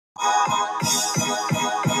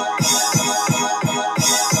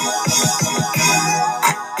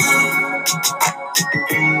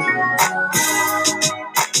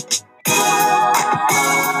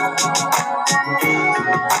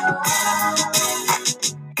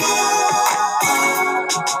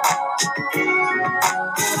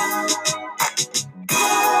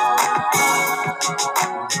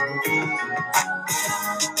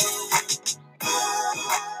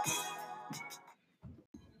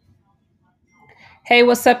Hey,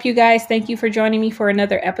 what's up, you guys? Thank you for joining me for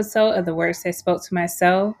another episode of The Words That Spoke to My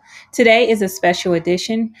Soul. Today is a special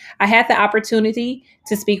edition. I had the opportunity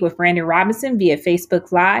to speak with Brandon Robinson via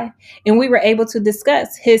Facebook Live, and we were able to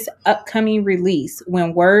discuss his upcoming release,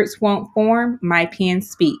 When Words Won't Form, My Pen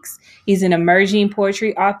Speaks. He's an emerging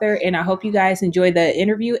poetry author, and I hope you guys enjoyed the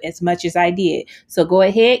interview as much as I did. So go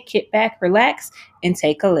ahead, kick back, relax, and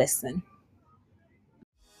take a listen.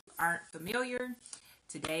 Aren't familiar,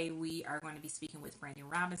 today we are going to be speaking with Brandon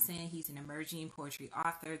Robinson. He's an emerging poetry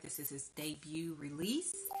author. This is his debut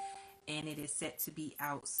release and it is set to be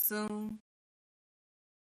out soon.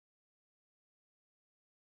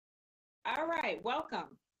 All right,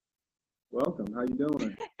 welcome. Welcome. How you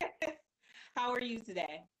doing? How are you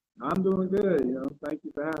today? I'm doing good. Thank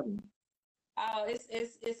you for having me. Oh,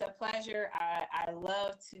 it's a pleasure. I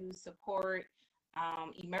love to support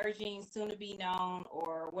emerging, soon to be known,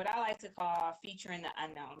 or what I like to call featuring the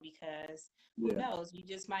unknown, because who knows, you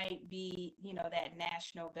just might be, that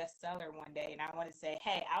national bestseller one day. And I want to say,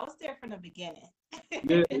 hey, I was there from the beginning.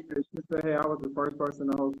 Yeah, just say, hey, I was the first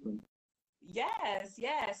person to host them. Yes,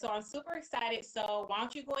 yes. So I'm super excited. So why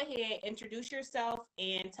don't you go ahead, introduce yourself,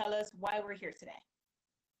 and tell us why we're here today.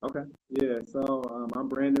 Okay. Yeah. So I'm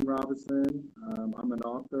Brandon Robinson. I'm an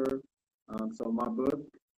author. So my book,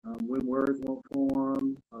 When Words Won't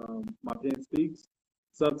Form, My Pen Speaks.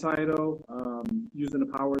 Subtitle, Using the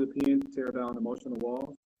Power of the Pen to Tear Down Emotional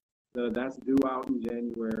Walls. That's due out in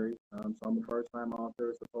January. So I'm a first-time author.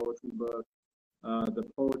 It's a poetry book. The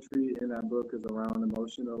poetry in that book is around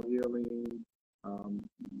emotional healing,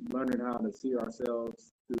 learning how to see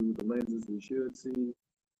ourselves through the lenses we should see.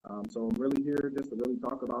 So I'm really here just to really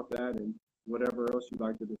talk about that, and whatever else you'd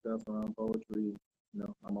like to discuss around poetry,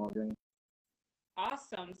 I'm all game.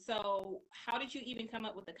 Awesome. So how did you even come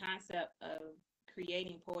up with the concept of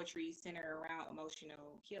creating poetry centered around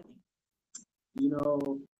emotional healing?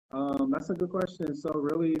 That's a good question. So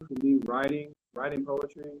really, for me, writing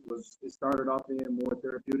poetry it started off being more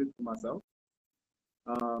therapeutic for myself,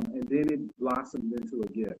 and then it blossomed into a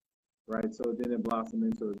gift, right? So then it blossomed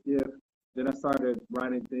into a gift. Then I started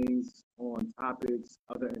writing things on topics,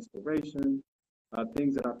 other inspiration,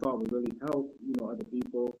 things that I thought would really help, other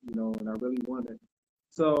people, and I really wanted.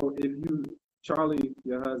 So if you, Charlie,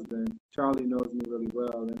 your husband, Charlie knows me really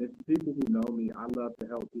well, and if people who know me, I love to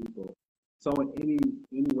help people. So in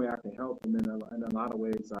any way I can help them, in a lot of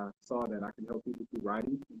ways, I saw that I can help people through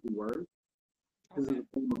writing, through words. This is a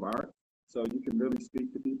form of art, so you can really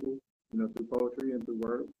speak to people, through poetry and through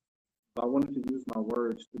words. So I wanted to use my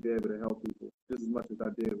words to be able to help people just as much as I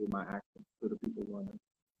did with my actions to the people who I know.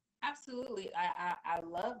 Absolutely. I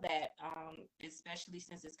love that, especially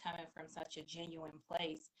since it's coming from such a genuine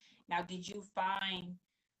place. Now, did you find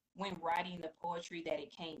when writing the poetry that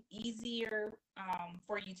it came easier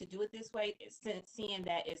for you to do it this way, seeing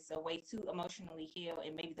that it's a way to emotionally heal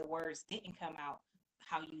and maybe the words didn't come out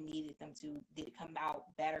how you needed them to? Did it come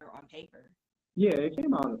out better on paper? Yeah, it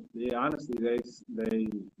came out. Yeah, honestly, they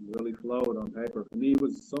really flowed on paper. For me, it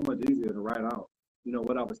was so much easier to write out.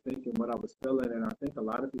 What I was thinking, what I was feeling, and I think a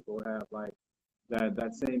lot of people have like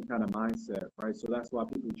that same kind of mindset, right? So that's why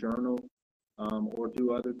people journal, or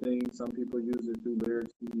do other things. Some people use it through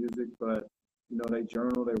lyrics, through music, but they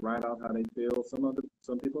journal, they write out how they feel.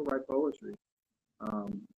 Some people write poetry,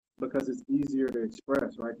 um, because it's easier to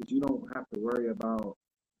express, right? Because you don't have to worry about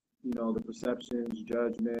the perceptions,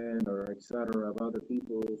 judgment, or et cetera, of other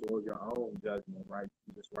people's or your own judgment, right?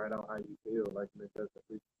 You just write out how you feel, like it does the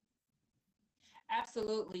free.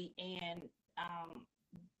 Absolutely. And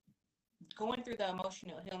going through the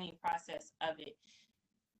emotional healing process of it,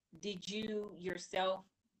 did you yourself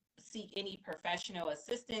seek any professional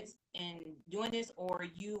assistance in doing this, or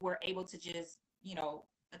you were able to just,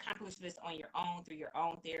 accomplish this on your own through your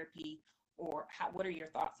own therapy, or what are your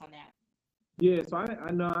thoughts on that? Yeah, so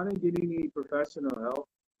I know I didn't get any professional help.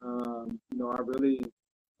 I really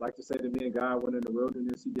like to say that me and God went in the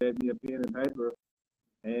wilderness. He gave me a pen and paper,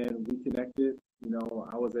 and we connected.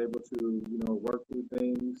 I was able to, work through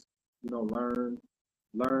things, learn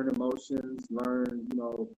emotions, learn,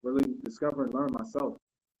 really discover and learn myself,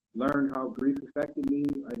 learn how grief affected me,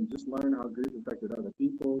 and just learn how grief affected other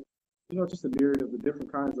people. just a myriad of the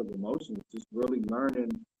different kinds of emotions, just really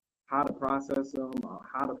learning how to process them,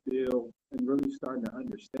 how to feel, and really starting to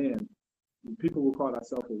understand. People will call that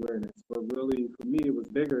self-awareness, but really for me, it was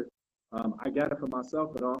bigger. I got it for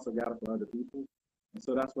myself, but I also got it for other people. And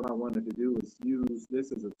so that's what I wanted to do is use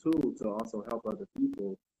this as a tool to also help other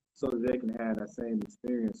people so that they can have that same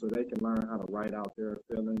experience, so they can learn how to write out their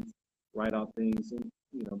feelings, write out things, and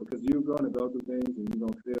because you're going to go through things and you're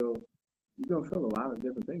gonna feel a lot of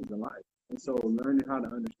different things in life. And so learning how to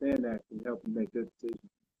understand that can help you make good decisions.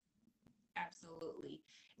 Absolutely.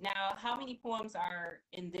 Now, how many poems are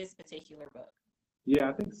in this particular book? Yeah,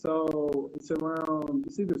 I think so. It's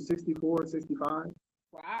either 64 or 65.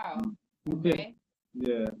 Wow. Yeah, Okay.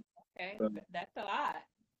 yeah. Okay. So, That's a lot.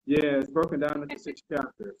 yeah, it's broken down into 6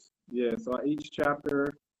 chapters. Yeah, so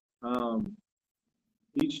um,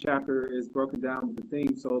 each chapter is broken down with the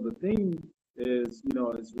theme. So the theme is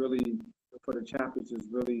really for the chapters is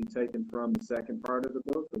really taken from the second part of the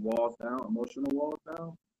book, the walls down, emotional walls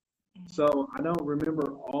down. Mhm. So I don't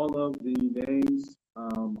remember all of the names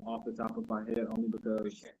off the top of my head, only For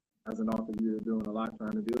because sure. as an author, you're doing a lot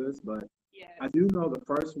trying to do this. But I Yes. do know the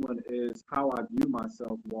first one is how I view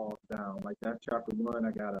myself walls down. Like that chapter one,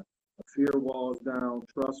 I got a fear walls down,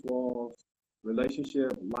 trust walls,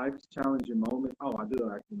 relationship, life's challenging moment. Oh, I do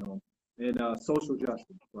actually know. And social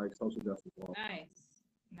justice, like social justice walls down. Nice.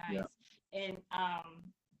 Yeah. Nice. And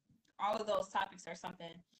all of those topics are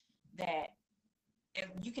something that if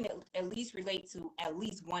you can at least relate to at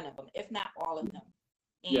least one of them, if not all of them.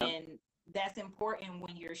 Yeah. And that's important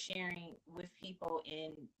when you're sharing with people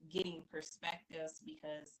and getting perspectives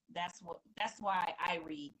because that's why I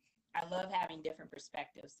read. I love having different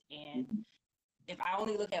perspectives. And Mhm. if I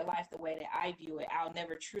only look at life the way that I view it, I'll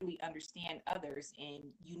never truly understand others.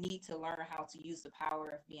 And you need to learn how to use the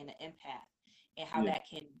power of being an empath and how Yeah. that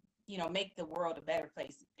can, make the world a better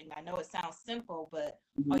place. And I know it sounds simple, but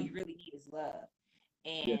all Mhm. you really need is love.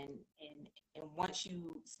 Yeah. And once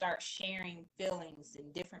you start sharing feelings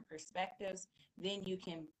and different perspectives, then you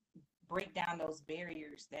can break down those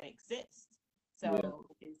barriers that exist. Yeah. So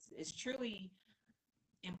it's truly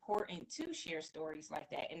important to share stories like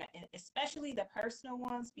that, and especially the personal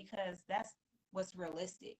ones because that's what's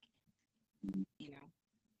realistic, Mhm. you know.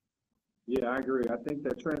 Yeah, I agree. I think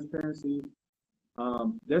that transparency,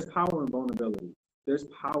 there's power in vulnerability. There's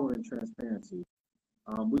power in transparency.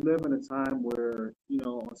 We live in a time where,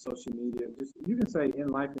 on social media, just you can say in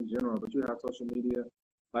life in general, but you have social media.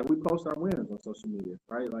 Like we post our wins on social media,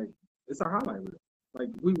 right? Like it's our highlight reel. Like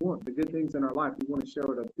we want the good things in our life. We want to share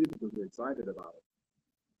with other people because we're excited about it.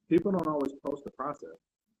 People don't always post the process.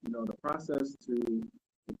 The process to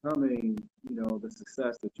becoming, the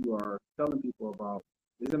success that you are telling people about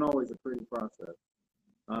isn't always a pretty process.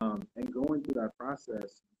 And going through that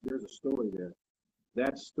process, there's a story there.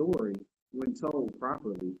 That story, when told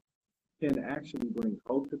properly, can actually bring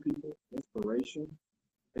hope to people, inspiration.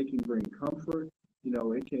 It can bring comfort.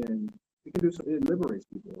 It liberates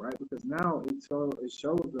people, right? Because now it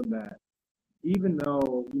shows them that even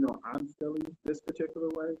though I'm feeling this particular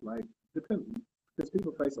way, like because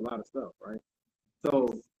people face a lot of stuff, right? So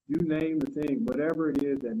Yes. you name the thing, whatever it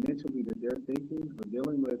is that mentally that they're thinking or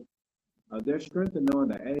dealing with, there's strength in knowing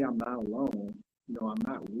that, hey, I'm not alone. I'm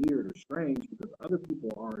not weird or strange because other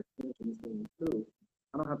people are experiencing this thing too.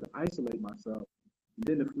 I don't have to isolate myself. And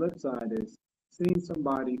then the flip side is seeing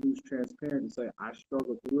somebody who's transparent and say, I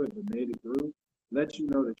struggled through it but made it through, lets you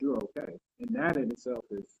know that you're okay. And that in itself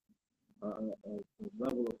is a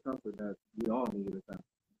level of comfort that we all need at the time.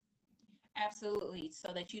 Absolutely,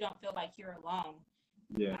 so that you don't feel like you're alone,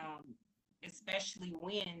 Yeah. um, especially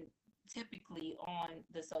when typically on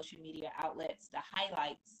the social media outlets, the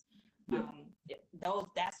highlights, Yeah. those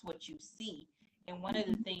that's what you see. And one of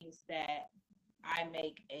the Mhm. things that I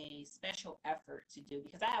make a special effort to do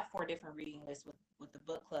because I have 4 different reading lists with the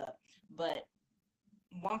book club, but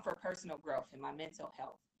one for personal growth and my mental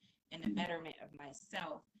health and the Mhm. betterment of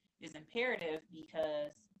myself is imperative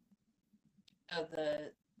because of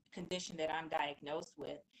the condition that I'm diagnosed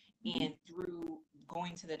with. Mhm. And through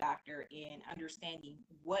going to the doctor and understanding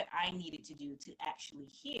what I needed to do to actually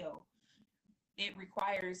heal, it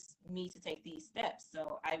requires me to take these steps.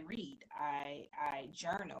 So I read, I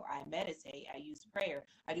journal, I meditate, I use prayer.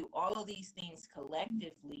 I do all of these things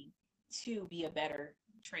collectively to be a better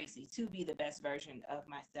Tracy, to be the best version of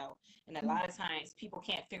myself. And a lot of times people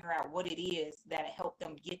can't figure out what it is that helped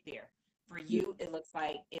them get there. For Yeah. you, it looks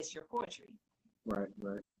like it's your poetry. Right.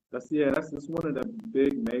 Right. That's one of the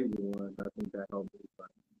big major ones I think that helped me like,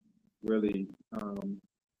 really.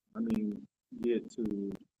 I mean, get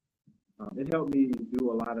to. It helped me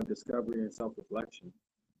do a lot of discovery and self reflection.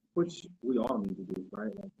 which we all need to do,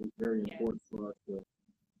 right? Like it's very Yes. important for us to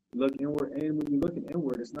look inward. And when you're looking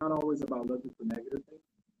inward, it's not always about looking for negative things.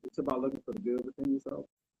 It's about looking for the good within yourself.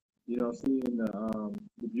 You know, seeing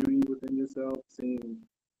the beauty within yourself, seeing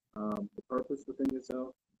the purpose within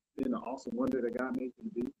yourself, seeing the awesome wonder that God made you to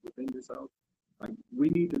be within yourself. Like we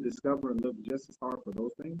need to discover and look just as hard for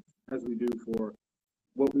those things as we do for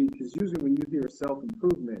what we. Because usually when you hear self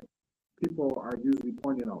improvement, people are usually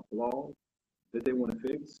pointing out flaws that they want to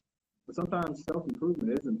fix. But sometimes self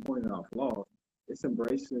improvement isn't pointing out flaws; it's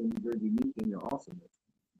embracing your unique and your awesomeness.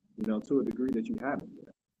 You know, to a degree that you haven't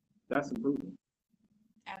yet. That's improvement.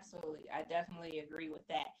 Absolutely. I definitely agree with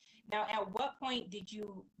that. Now, at what point did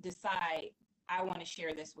you decide I want to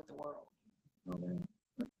share this with the world? Oh man.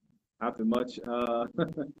 After much,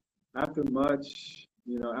 after much,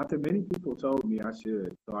 after many people told me I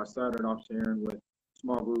should, so I started off sharing with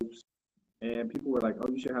small groups, and people were like, "Oh,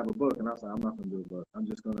 you should have a book," and I was like, "I'm not gonna do a book. I'm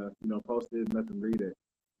just gonna, post it, and let them read it."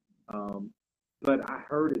 Um, but I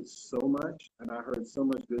heard it so much, and I heard so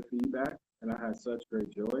much good feedback, and I had such great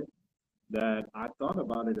joy that I thought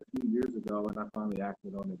about it a few years ago, and I finally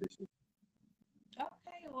acted on it this year.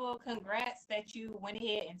 Okay, well, congrats that you went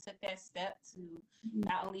ahead and took that step to Mhm.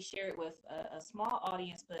 not only share it with a small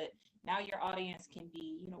audience, but now your audience can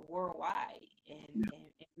be, worldwide Yeah, and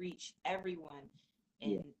reach everyone.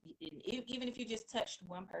 And, yeah. even if you just touched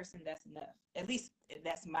one person, that's enough. At least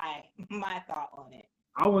that's my my thought on it.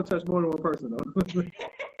 I want to touch more than one person though.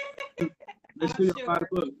 Make I'm sure you buy sure.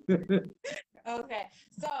 the book. Okay.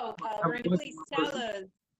 So, Have a Randy, bunch of please one tell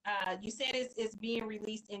person. us. You said it's being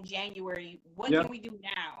released in January. What can Yep. we do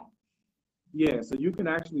now? Yeah, so you can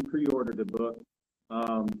actually pre-order the book.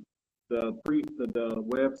 Um, the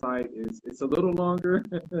website is it's a little longer.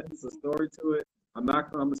 It's a story to it. I'm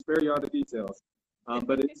gonna spare y'all the details.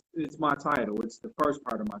 But it's my title. It's the first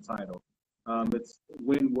part of my title. It's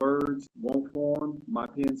when words won't form, my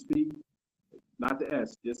pen speak, not the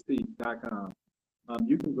S, just speak.com.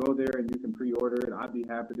 You can go there and you can pre-order it. I'd be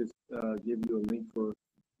happy to give you a link for,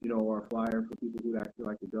 or a flyer for people who'd actually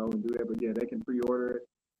like to go and do that. But yeah, they can pre-order it.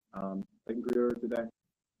 They can pre-order it today.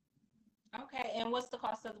 Okay. And what's the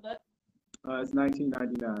cost of the book? It's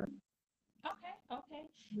 19.99. Okay. Okay.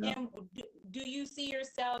 Yeah. And do you see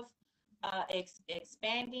yourself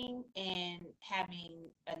expanding and having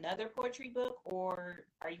another poetry book, or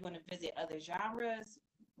are you going to visit other genres?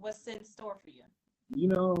 What's in store for you?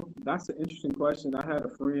 That's an interesting question. I had a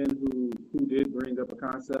friend who did bring up a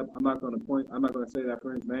concept. I'm not gonna say that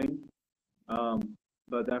friend's name. Um,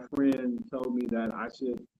 but that friend told me that I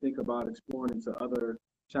should think about exploring into other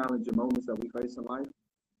challenging moments that we face in life.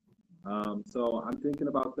 So I'm thinking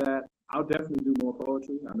about that. I'll definitely do more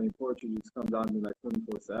poetry. I mean, poetry just comes out of me like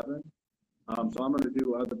 24/7. So I'm going to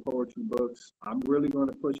do other poetry books. I'm really going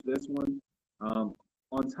to push this one. Um,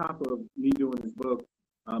 on top of me doing this book,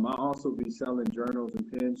 I'll also be selling journals and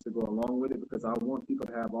pens to go along with it because I want people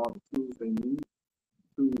to have all the tools they need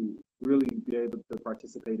to really be able to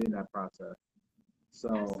participate in that process. So,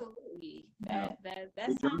 Absolutely. yeah, That the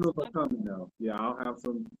sounds journals are wonderful. coming though. Yeah, I'll have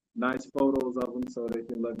some nice photos of them so they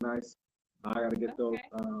can look nice. I got to get those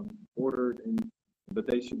Okay. ordered, but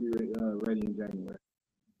they should be ready in January.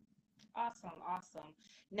 Awesome, awesome.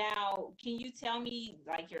 Now, can you tell me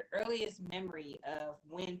like your earliest memory of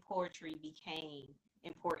when poetry became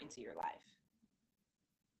important to your life?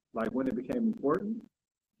 Like when it became important.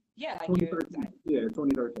 Yeah, like your 2013. like Yeah,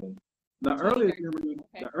 2013. The earliest 2013. memory,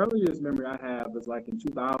 Okay. the earliest memory I have is like in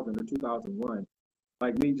 2000 or 2001,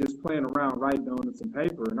 like me just playing around writing on some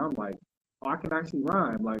paper, and I'm like, oh, I can actually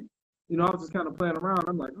rhyme. Like, I was just kind of playing around.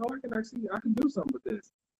 I'm like, oh, I can do something with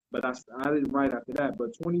this. But I didn't write after that.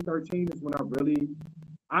 But 2013 is when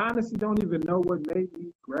I honestly don't even know what made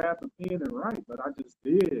me grab a pen and write, but I just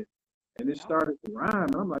did, and it Okay. started to rhyme.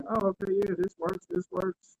 And I'm like, oh, okay, yeah, this works, this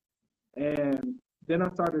works. And then I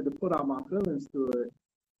started to put out my feelings to it.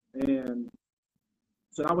 And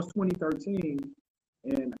so that was 2013.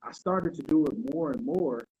 And I started to do it more and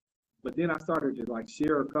more. But then I started to like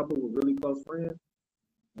share a couple with really close friends.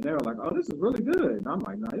 And they were like, oh, this is really good. And I'm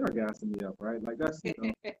like, nah, you're gassing me up, right? Like that's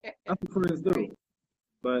what friends do. Right.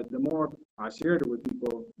 But the more I shared it with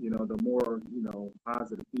people, the more,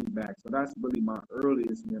 positive feedback. So that's really my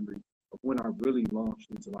earliest memory of when I really launched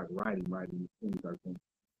into like writing in 2013.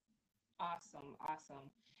 Awesome, awesome.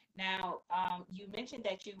 Now, you mentioned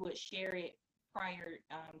that you would share it prior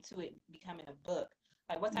to it becoming a book.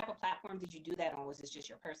 Like, what type of platform did you do that on? Was this just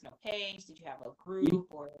your personal page? Did you have a group,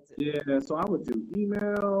 or was it? Yeah, so I would do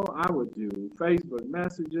email, I would do Facebook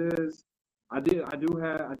messages. I did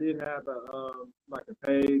have a like a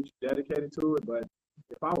page dedicated to it, but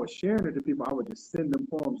if I was sharing it to people, I would just send them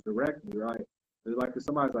poems directly, right? It's like if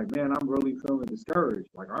somebody's like, man, I'm really feeling discouraged.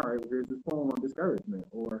 Like, all right, well, here's this poem on discouragement.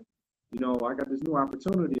 Or, I got this new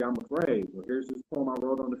opportunity. I'm afraid. Or here's this poem I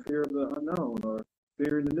wrote on the fear of the unknown or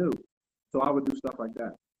fear in the new. So I would do stuff like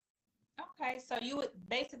that. Okay, so you would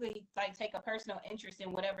basically like take a personal interest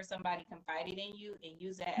in whatever somebody confided in you and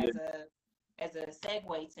use that Yeah, as a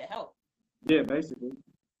segue to help. yeah, basically.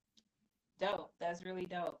 Dope. That's really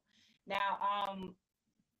dope. Now,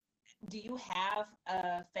 do you have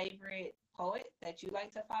a favorite poet that you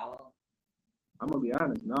like to follow? I'm gonna be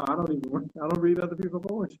honest. No, I don't even. I don't read other people's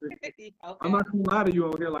poetry. I'm Okay. not gonna lie to you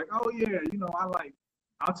on here. Like, oh yeah, I like.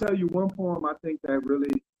 I'll tell you one poem I think that really,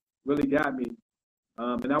 really got me.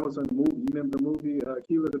 And that was in the movie. You remember the movie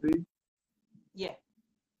Keeler the Bee? Yeah.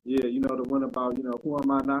 Yeah, the one about who am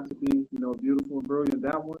I not to be, beautiful and brilliant.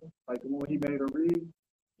 That one, like the one he made her read.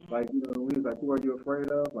 Mhm. Like, when he was like, "Who are you afraid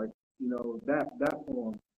of?" Like, that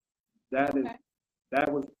poem. That is Okay.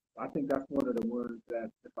 that was. I think that's one of the ones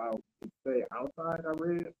that, if I could say outside, I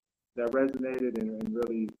read that resonated and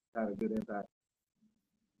really had a good impact.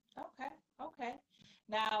 Okay. Okay.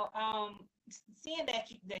 Now, seeing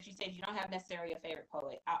that you said you don't have necessarily a favorite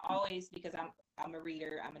poet, I always because I'm a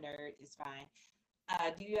reader, I'm a nerd, it's fine.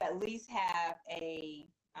 Do you at least have a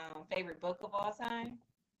favorite book of all time?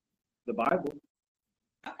 The Bible.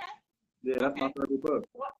 Okay. Yeah, that's my Okay. favorite book.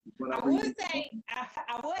 Well, When I I read would it. say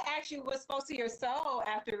I would ask you what spoke to your soul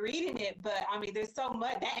after reading it, but I mean, there's so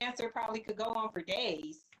much. That answer probably could go on for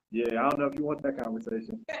days. Yeah, I don't know if you want that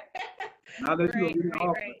conversation. Now that you Right, read it right,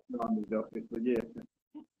 off, right. no, I'm just joking. But yeah,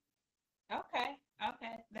 Okay,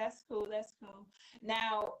 okay, that's cool. That's cool.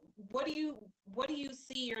 Now, what do you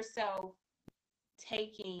see yourself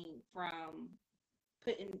taking from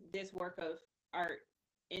putting this work of art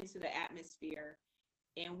into the atmosphere,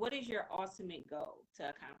 and what is your ultimate goal to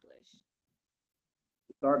accomplish?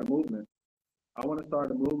 start a movement. I want to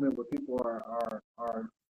start a movement where people are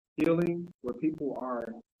healing, where people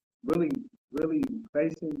are really really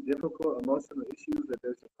facing difficult emotional issues that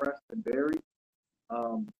they're suppressed and buried.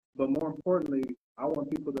 But more importantly, I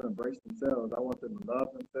want people to embrace themselves. I want them to love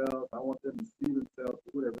themselves. I want them to see themselves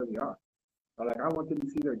for who they really are. Like I want them to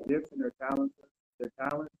see their gifts and their talents. Their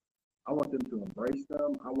talents. I want them to embrace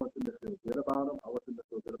them. I want them to feel good about them. I want them to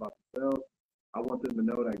feel good about themselves. I want them to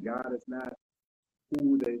know that God is not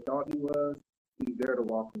who they thought he was. He's there to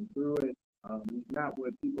walk them through it. He's not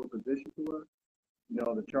what people position to us.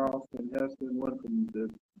 The Charleston Heston one from the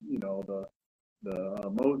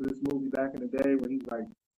Moses movie back in the day when he's like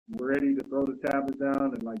ready to throw the tablets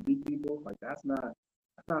down and like beat people. Like that's not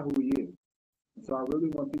who he is. And so I really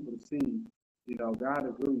want people to see, God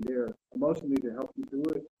is really there emotionally to help you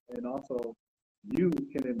through it, and also you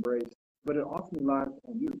can embrace. But it ultimately lies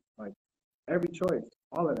on you. Like every choice,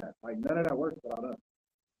 all of that. Like none of that works without us.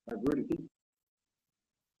 Like we're the key.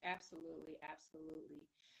 Absolutely, absolutely.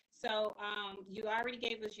 So, you already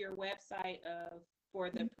gave us your website of for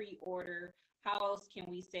the pre-order. How else can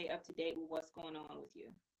we stay up to date with what's going on with you?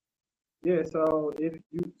 Yeah, so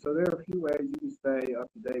there are a few ways you can stay up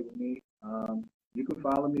to date with me. You can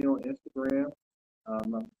follow me on Instagram.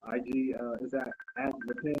 IG is at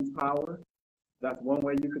the Pens Power. That's one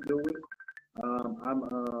way you could do it.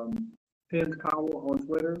 I'm Pens Power on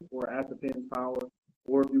Twitter or at the Pens Power.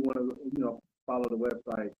 Or if you want to, follow the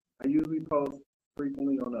website. I usually post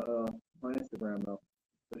frequently on Instagram though,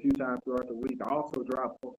 a few times throughout the week. I also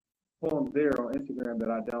drop poems there on Instagram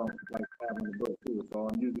that I don't like have in the book too. So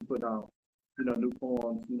I'm usually putting out, new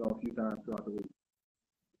poems, a few times throughout the week.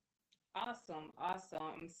 Awesome, awesome.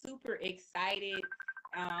 I'm super excited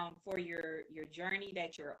for your journey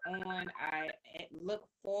that you're on. I look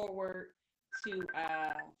forward to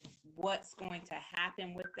what's going to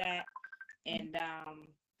happen with that. And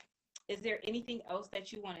is there anything else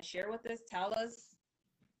that you want to share with us? Tell us.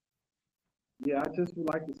 Yeah, I just would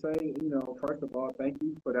like to say, first of all, thank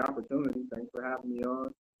you for the opportunity. Thanks for having me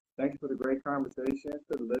on. Thanks for the great conversation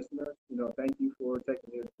to the listeners. Thank you for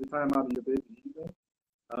taking the time out of your busy evening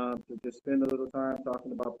to just spend a little time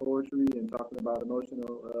talking about poetry and talking about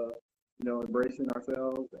emotional, embracing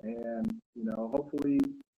ourselves. And, hopefully,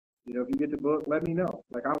 if you get the book, let me know.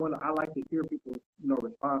 Like I like to hear people's,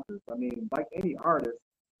 responses. I mean, like any artist,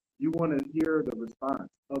 you want to hear the response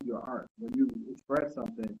of your art. When you express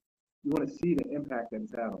something, you want to see the impact that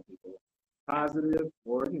it's had on people, positive,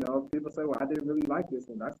 or if people say, "Well, I didn't really like this,"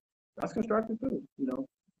 and that's constructive too.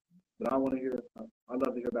 But I want to hear. I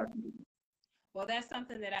love to hear back from people. Well, that's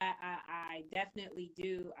something that I definitely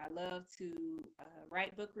do. I love to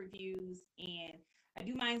write book reviews, and I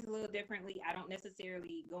do mine a little differently. I don't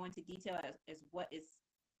necessarily go into detail as what is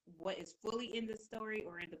fully in the story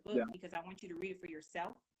or in the book Yeah. because I want you to read it for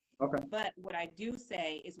yourself. Okay. But what I do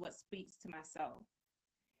say is what speaks to my soul.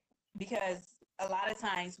 Because a lot of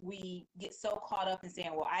times we get so caught up in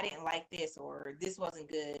saying, well, I didn't like this or this wasn't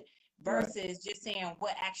good, Right. versus just saying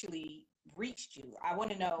what actually reached you. I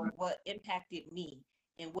want to know Right. what impacted me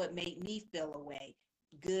and what made me feel a way,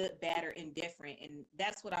 good, bad, or indifferent. And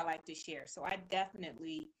that's what I like to share. So I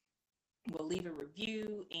definitely will leave a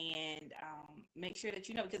review and make sure that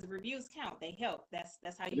you know, because the reviews count, they help. That's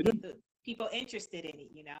how you They get do. the people interested in it,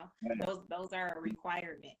 you know. Yeah. Those are a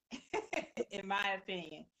requirement in my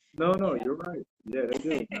opinion, No, no, you know. you're right. Yeah, they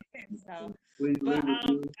do. So, Please but leave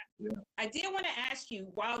reviews. Yeah. I did want to ask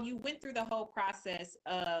you, while you went through the whole process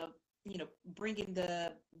of, bringing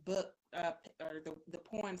the book or the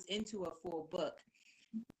poems into a full book,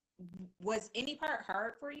 was any part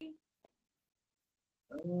hard for you?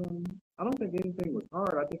 I don't think anything was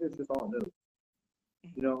hard. I think it's just all new.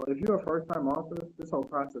 You know, if you're a first time author, this whole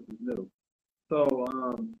process is new. So,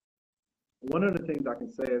 one of the things I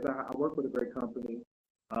can say is I work with a great company.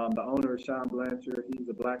 The owner is Sean Blanchard. He's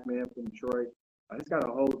a black man from Detroit. He's got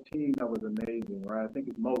a whole team that was amazing, right? I think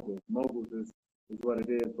it's Moguls. Moguls is what it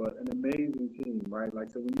is, but an amazing team, right? Like,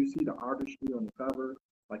 so when you see the artistry on the cover,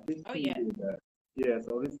 like his Oh team yeah, did that. Yeah,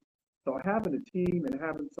 so having a team and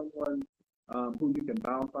having someone who you can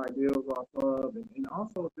bounce ideas off of, and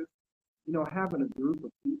also just, having a group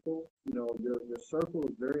of people, your circle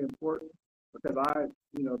is very important because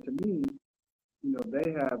to me,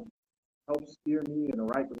 they have helped steer me in the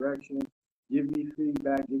right direction, give me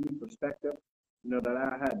feedback, give me perspective, that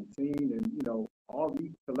I hadn't seen. And, all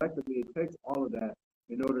these collectively, it takes all of that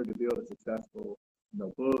in order to build a successful,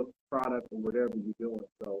 book, product, or whatever you're doing.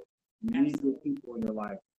 So you need good absolutely, people in your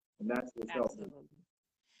life, and that's what's helping. absolutely.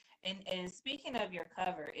 And speaking of your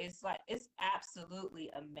cover, it's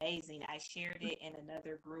absolutely amazing. I shared it in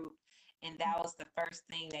another group, and that was the first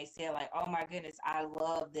thing they said, like, "Oh my goodness, I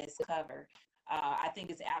love this cover." I think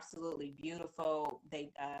it's absolutely beautiful.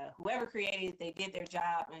 They whoever created it, they did their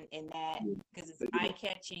job in that, Yeah, because it's they eye do.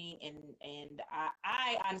 catching, and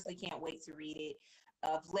I honestly can't wait to read it.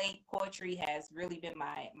 Of late, poetry has really been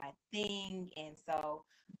my thing, and so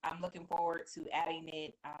I'm looking forward to adding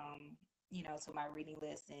it. To my reading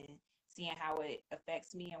list and seeing how it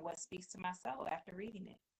affects me and what speaks to my soul after reading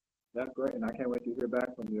it. That's great, and I can't wait to hear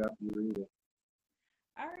back from you after you read it.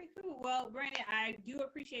 All right, cool. Well, Brandon, I do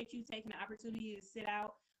appreciate you taking the opportunity to sit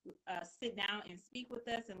down and speak with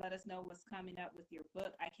us and let us know what's coming up with your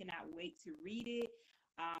book. I cannot wait to read it.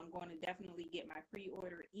 I'm going to definitely get my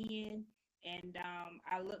pre-order in, and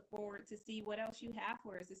I look forward to see what else you have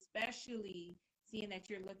for us, especially seeing that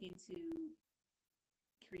you're looking to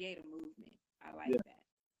create a movement. I like Yeah, that.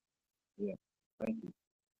 yeah. Thank you.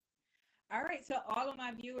 All right, so all of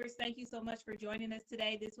my viewers, thank you so much for joining us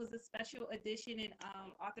today. This was a special edition and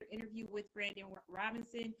author interview with Brandon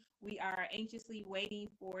Robinson. We are anxiously waiting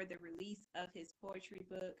for the release of his poetry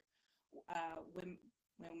book. When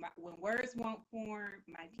words won't form,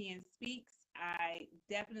 my pen speaks. I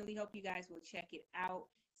definitely hope you guys will check it out.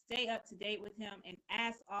 Stay up to date with him, and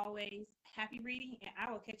as always, happy reading, and I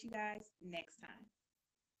will catch you guys next time.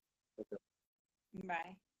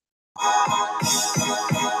 Bye.